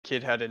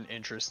kid had an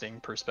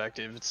interesting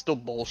perspective. It's still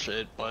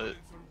bullshit, but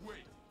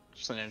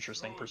just an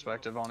interesting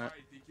perspective on it.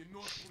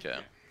 Okay.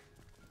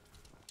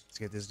 Let's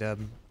get this dub.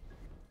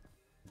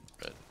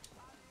 Good.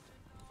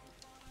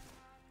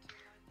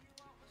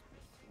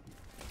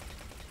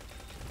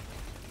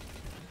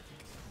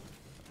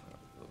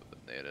 A little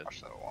bit dated.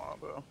 Watch that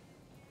wabo.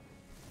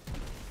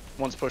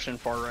 One's pushing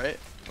far right.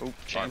 Oh,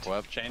 chained.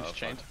 Web. Chained. Oh,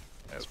 Chained.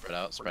 Yep. Spread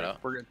out. Spread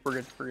out. We're good. We're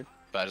good. We're good.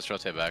 But just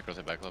rotate back a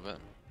little bit.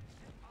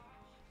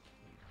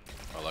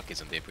 Oh,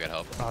 Lucky's in deep. We got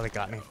help. Oh, they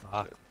got me.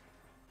 Fuck.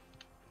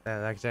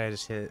 That guy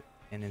just hit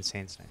an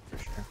insane snipe for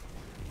sure.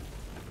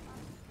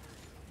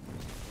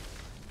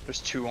 There's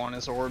 2 on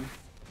his orb.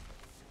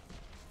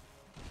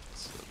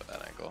 This is a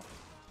bad angle.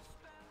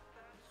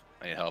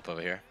 I need help over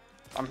here.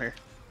 I'm here.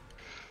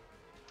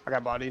 I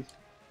got bodied.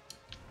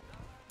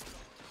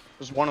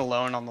 There's one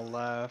alone on the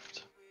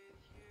left.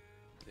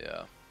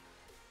 Yeah.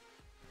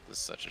 This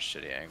is such a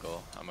shitty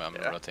angle. I'm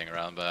rotating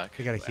around back.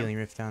 We got a healing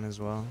rift down as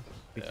well.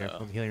 Be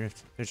careful. The healing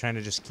rift. They're trying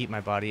to just keep my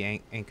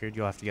body anchored.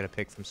 You'll have to get a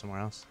pick from somewhere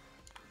else.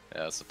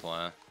 Yeah, that's the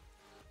plan.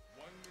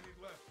 I'll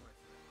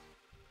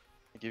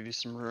give you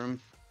some room.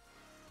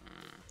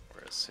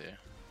 Where is he?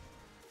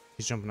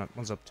 He's jumping up.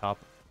 One's up top.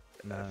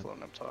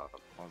 Floating up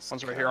top. One's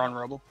One's right here on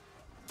Rebel.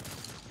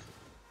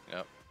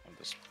 Yep. I'm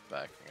just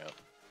backing up.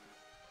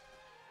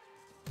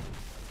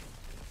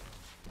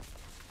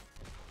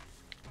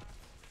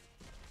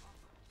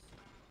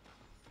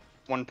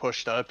 One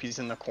pushed up. He's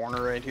in the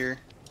corner right here.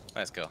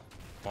 Nice kill.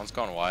 One's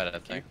going wide, I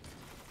think.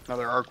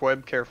 Another arc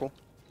web. Careful.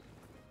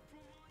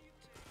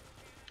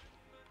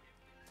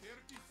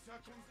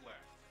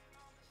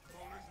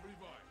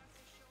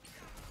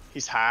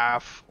 He's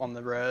half on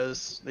the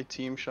res. They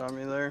team shot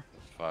me there.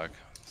 Fuck.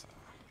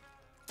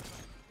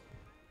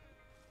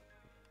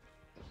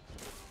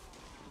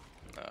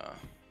 No.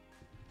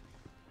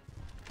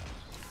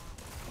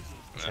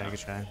 Try, good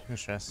try. No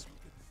stress.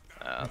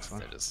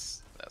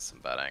 That's some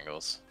bad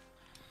angles.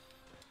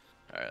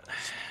 Alright.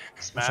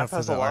 This Watch map out for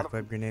has the a lot arc of...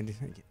 web grenade.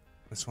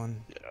 This one.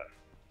 Yeah.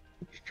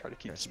 Just try to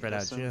keep Spread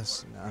out distance.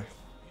 just enough.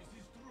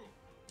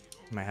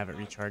 Might have it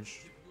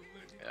recharge.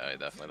 Yeah, he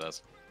definitely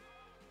does.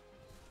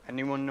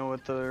 Anyone know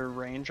what the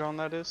range on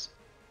that is?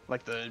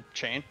 Like the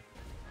chain?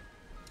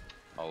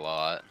 A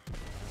lot.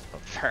 Oh,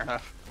 fair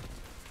enough.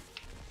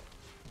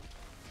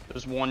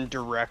 There's one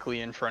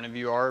directly in front of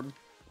you, Arb.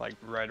 Like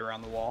right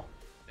around the wall.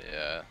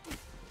 Yeah.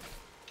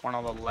 One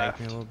on the Back left.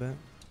 me a little bit.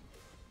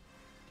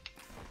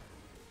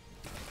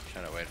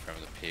 Trying to wait for him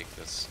to peek.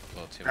 That's a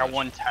little too Got much.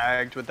 one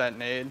tagged with that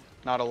nade.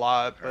 Not a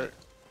lot, but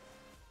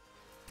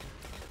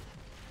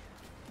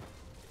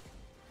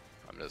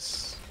I'm gonna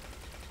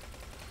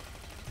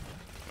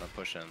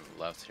push in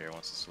left here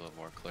once it's a little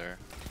more clear.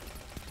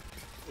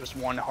 there's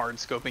one hard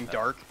scoping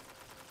dark.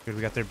 Good,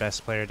 we got their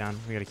best player down.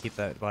 We gotta keep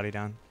that body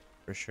down.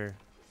 For sure.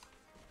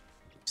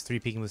 He's 3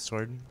 peeking with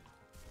sword.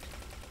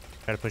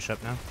 Try to push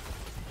up now.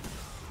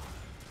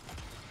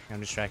 I'm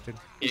distracted.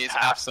 He's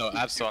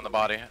Abso on the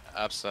body.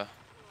 Abso.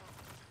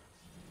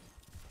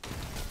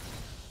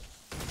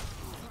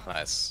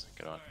 Nice.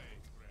 Good one.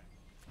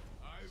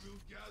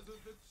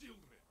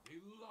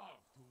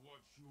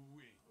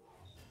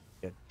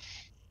 Good.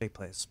 Big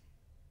plays.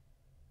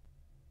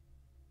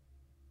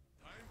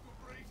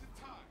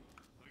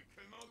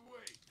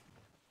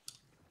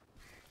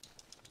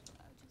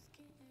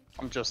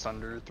 I'm just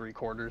under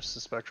 3/4 to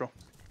Spectral.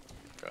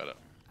 Got it.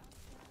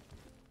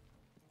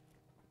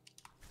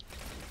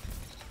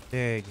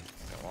 Big.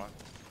 Got one.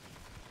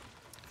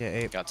 Yeah,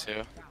 8. Got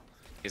 2.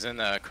 He's in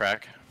the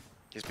crack.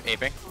 He's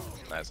aping.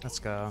 Nice. Let's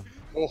go.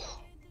 Oh.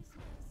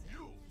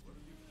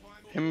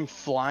 Him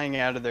flying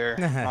out of there,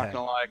 not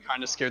gonna lie,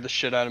 kind of scared the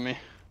shit out of me.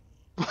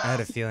 I had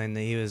a feeling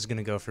that he was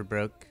gonna go for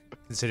broke,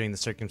 considering the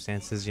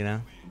circumstances, you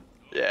know?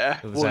 Yeah,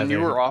 It was well, and you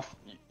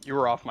either-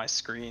 were off my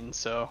screen,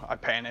 so I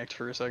panicked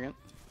for a second.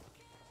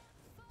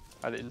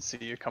 I didn't see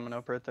you coming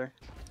up right there.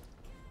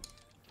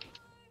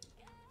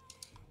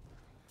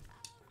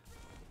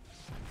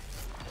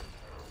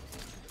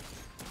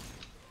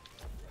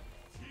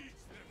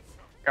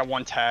 Got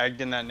one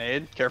tagged in that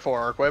nade. Careful,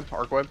 arc web,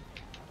 arc web.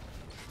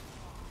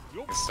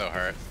 He's so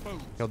hurt.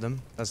 Killed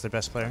him. That's their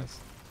best player.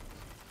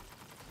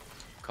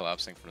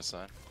 Collapsing from the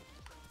side.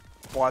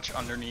 Watch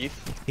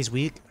underneath. He's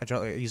weak.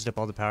 I used up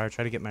all the power.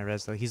 Try to get my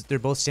res though. They're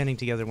both standing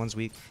together. One's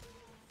weak.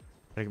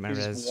 Try to get my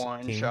There's res.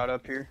 one King. shot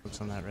up here. Looks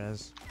on that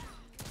res.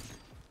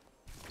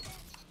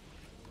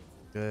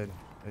 Good.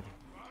 Good.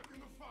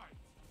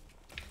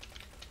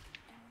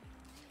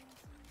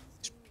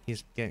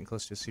 He's getting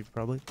close to a super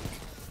probably.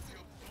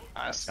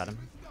 Nice. Got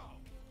him.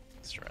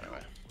 Let's run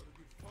away.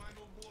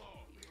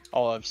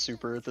 I'll have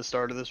super at the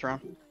start of this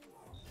round.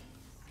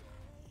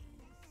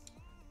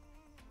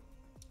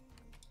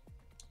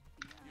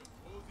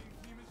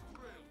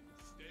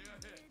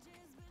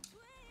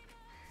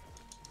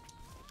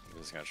 I'm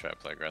just gonna try to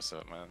play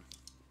aggressive, man.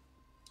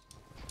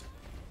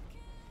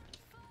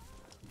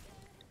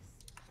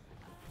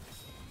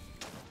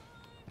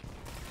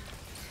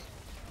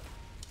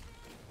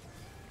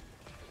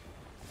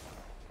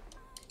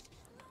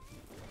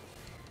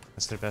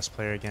 That's their best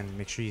player again.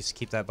 Make sure you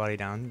keep that body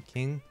down,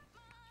 King.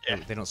 Yeah,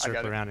 They don't I got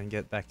circle it. around and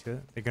get back to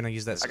it. They're gonna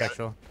use that I got it.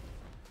 spectral.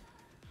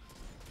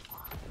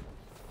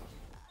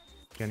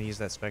 Gonna use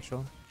that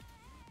spectral.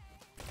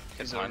 Get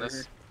He's behind over us.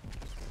 here.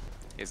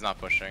 He's not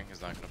pushing.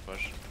 He's not gonna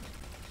push.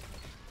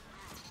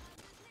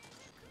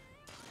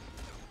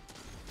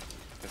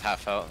 With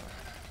half out.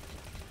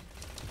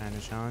 And a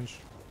challenge.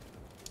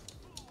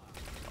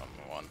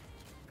 1-1.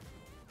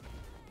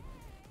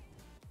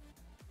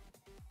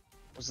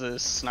 Was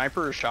this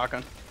sniper or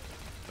shotgun?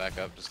 Back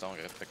up. Just don't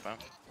get picked by him.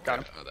 Got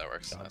him. Oh, that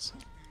works. Nice.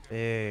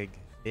 Big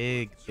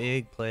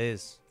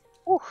plays.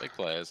 Big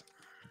plays.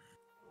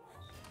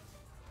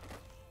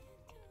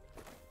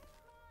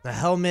 The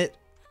helmet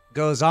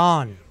goes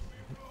on.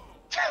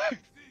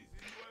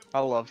 I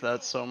love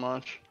that so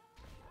much.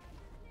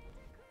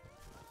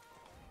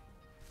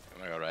 I'm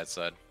gonna go right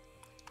side.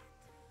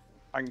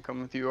 I can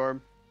come with you, Arb.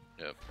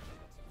 Yep.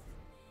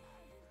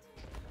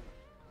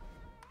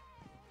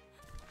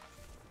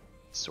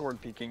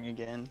 Sword peeking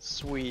again.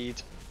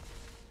 Sweet.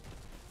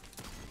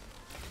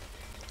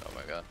 Oh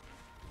my god.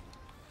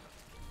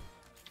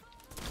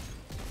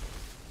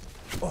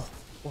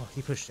 Oh,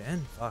 he pushed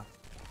in. Fuck.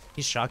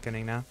 He's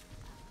shotgunning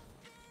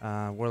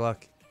now.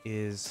 Warlock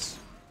is.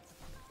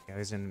 Yeah,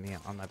 he's in me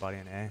on my body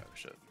in A. Oh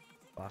shit.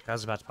 Fuck, I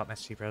was about to pop my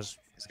C-pros.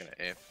 He's gonna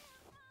ape.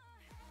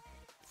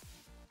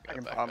 I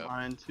can Gotta back pop up.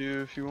 mine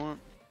too if you want.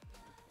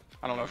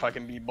 I don't know if I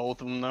can beat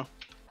both of them though.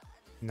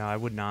 No, I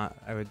would not.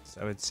 I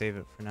would save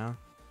it for now.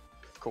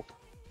 Cool.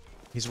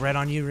 He's right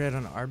on you, right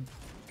on Arb.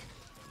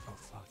 Oh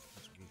fuck.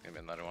 That's weak. Maybe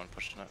another one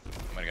pushing it.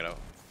 I'm gonna get out.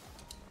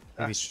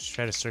 Maybe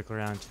try to circle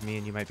around to me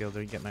and you might be able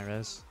to get my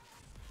res.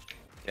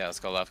 Yeah, let's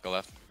go left, go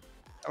left.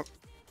 If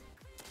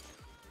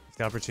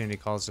the opportunity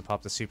calls to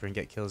pop the super and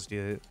get kills, do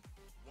it.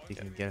 You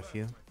can get a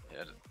few.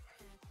 Yeah.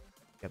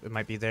 Yep, it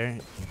might be there.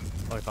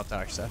 Oh, he popped the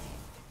arc stuff.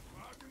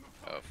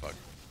 Oh fuck.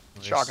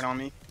 Shotgun on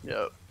me.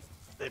 Yep.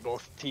 They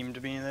both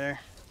teamed me there.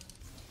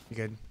 You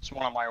good? Just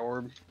one on my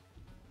orb.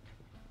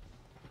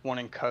 One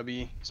in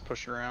cubby. He's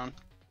pushing around.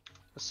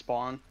 A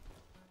spawn.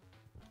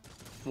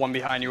 One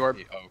behind you, Orb.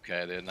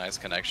 Okay, dude, nice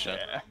connection.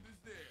 Yeah.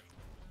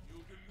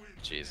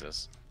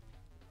 Jesus.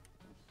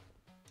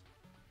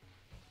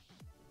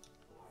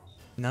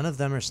 None of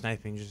them are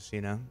sniping, just so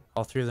you know.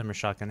 All three of them are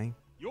shotgunning.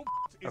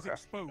 Okay.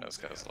 This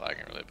guy's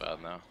lagging really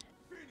bad now.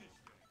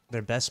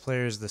 Their best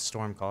player is the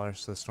Stormcaller,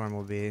 so the Storm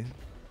will be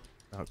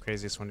the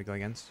craziest one to go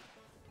against.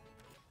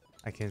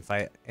 I can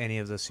fight any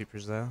of those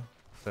supers though,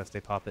 so if they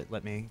pop it,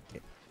 let me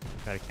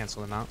try to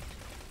cancel them out.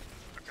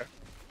 Okay.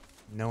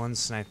 No one's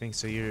sniping,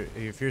 so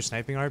if you're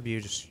sniping Arb,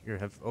 you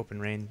have open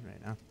rain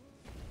right now.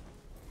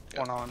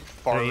 One on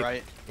far They're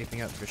right.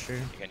 Aping up for sure.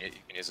 You can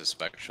use a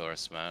spectral or a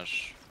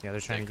smash. Yeah, they're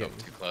trying to Don't get.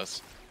 go too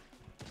close.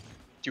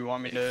 Do you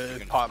want me You to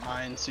can- pop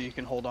mine so you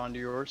can hold on to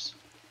yours?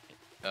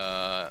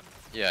 Yeah,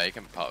 you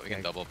can pop. We can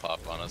Okay. double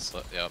pop on us.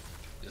 Yep.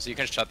 So you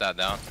can shut that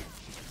down.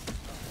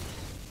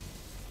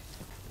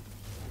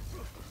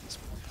 Just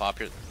pop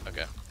your.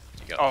 Okay.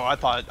 You got it. Oh,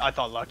 I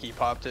thought Lucky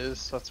popped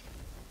his.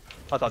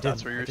 I thought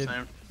that's what you I were did.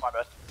 saying. My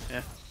bad.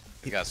 Yeah.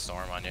 You got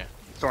storm on you.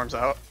 Storm's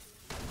out.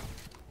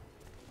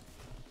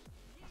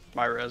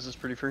 My res is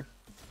pretty free.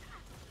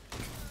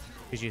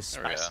 GG's.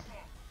 There we go.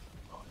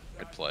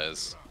 Good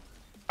plays.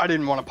 I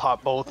didn't want to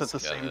pop both at the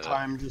Let's get same it.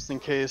 time just in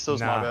case. That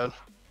was my Nah. bad.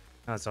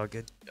 Oh, it's all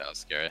good. Yeah, that's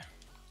scary.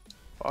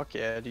 Fuck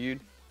yeah, dude.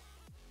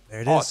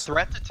 There it Oh, is.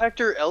 threat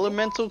detector,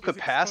 elemental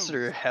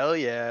capacitor. Hell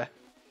yeah.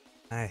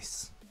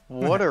 Nice.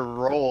 What a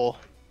roll.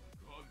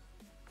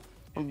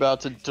 I'm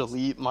about to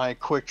delete my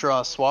quick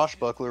draw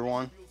swashbuckler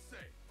one.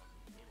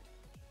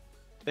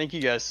 Thank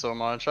you guys so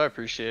much. I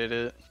appreciate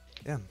it.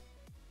 Yeah.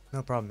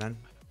 No problem, man.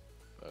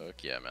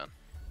 Fuck yeah, man.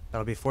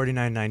 That'll be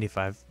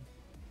 $49.95.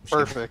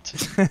 Perfect.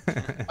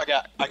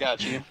 I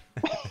got you.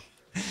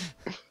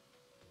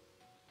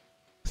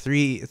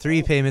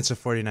 Three payments of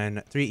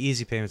 49. 3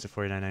 easy payments of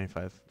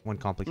 $49.95. One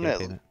complicated Yeah.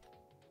 payment.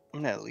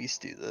 I'm gonna at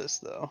least do this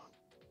though.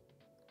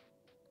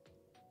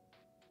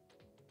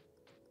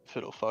 If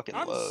it'll fucking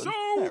I'm load. so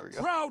There we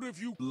go. proud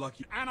of you,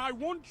 Lucky, and I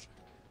want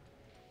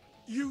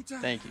you to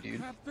Thank you,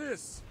 dude. have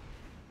this.